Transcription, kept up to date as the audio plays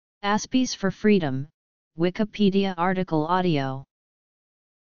Aspies for Freedom, Wikipedia article audio.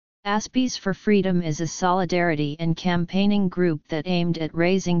 Aspies for Freedom is a solidarity and campaigning group that aimed at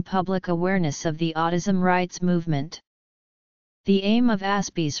raising public awareness of the autism rights movement. The aim of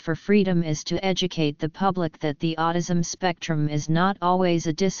Aspies for Freedom is to educate the public that the autism spectrum is not always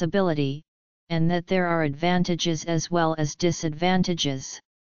a disability, and that there are advantages as well as disadvantages.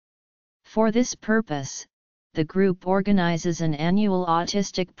 For this purpose, the group organizes an annual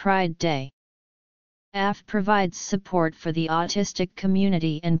Autistic Pride Day. AF provides support for the autistic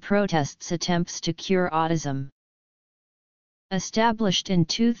community and protests attempts to cure autism. Established in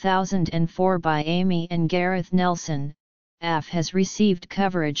 2004 by Amy and Gareth Nelson, AF has received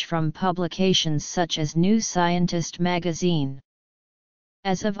coverage from publications such as New Scientist magazine.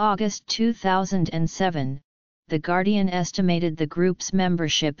 As of August 2007, The Guardian estimated the group's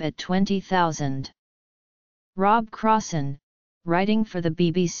membership at 20,000. Rob Crossan, writing for the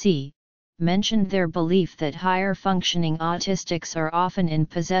BBC, mentioned their belief that higher-functioning autistics are often in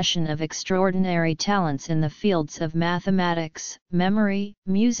possession of extraordinary talents in the fields of mathematics, memory,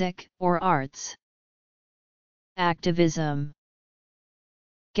 music, or arts. Activism.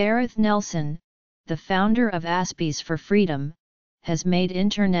 Gareth Nelson, the founder of Aspies for Freedom, has made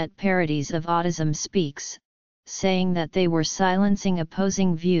internet parodies of Autism Speaks, saying that they were silencing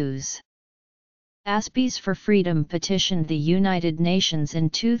opposing views. Aspies for Freedom petitioned the United Nations in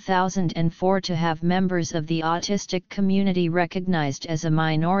 2004 to have members of the autistic community recognized as a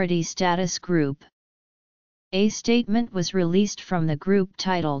minority status group. A statement was released from the group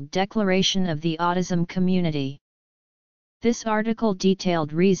titled Declaration of the Autism Community. This article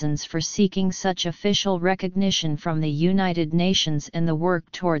detailed reasons for seeking such official recognition from the United Nations and the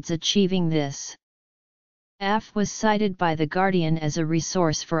work towards achieving this. AF was cited by The Guardian as a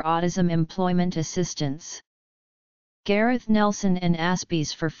resource for autism employment assistance. Gareth Nelson and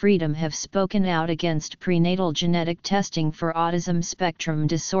Aspies for Freedom have spoken out against prenatal genetic testing for autism spectrum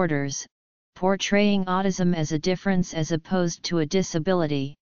disorders, portraying autism as a difference as opposed to a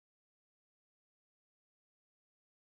disability.